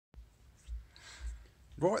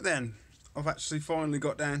Right then, I've actually finally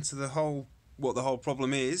got down to what the whole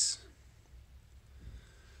problem is.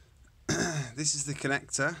 This is the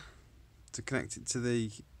connector to connect it to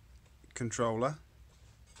the controller.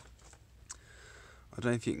 I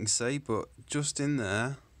don't know if you can see, but just in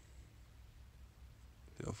there,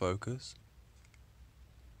 it'll focus.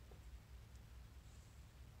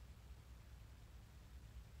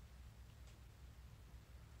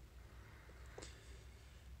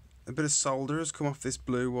 A bit of solder has come off this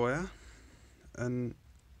blue wire and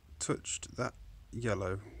touched that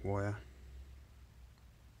yellow wire,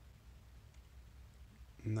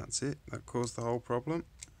 and that's it. That caused the whole problem.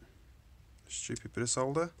 Stupid bit of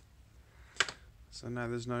solder. So now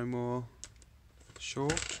there's no more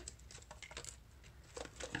short.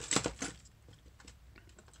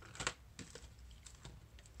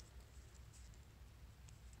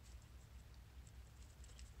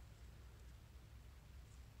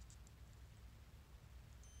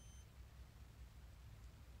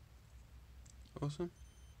 Awesome.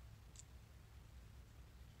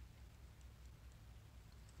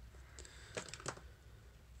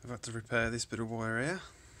 I've had to repair this bit of wire here.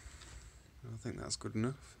 I think that's good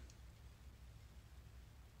enough.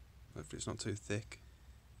 Hopefully it's not too thick,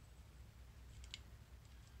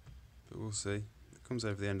 but we'll see. It comes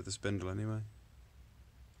over the end of the spindle anyway.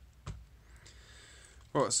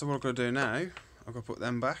 Right, so what I've got to do now, I've got to put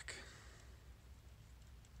them back.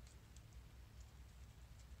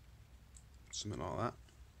 Something like that.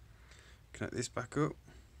 Connect this back up.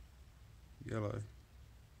 Yellow,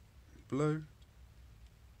 blue.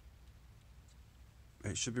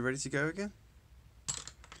 It should be ready to go again.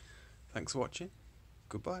 Thanks for watching.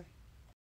 Goodbye.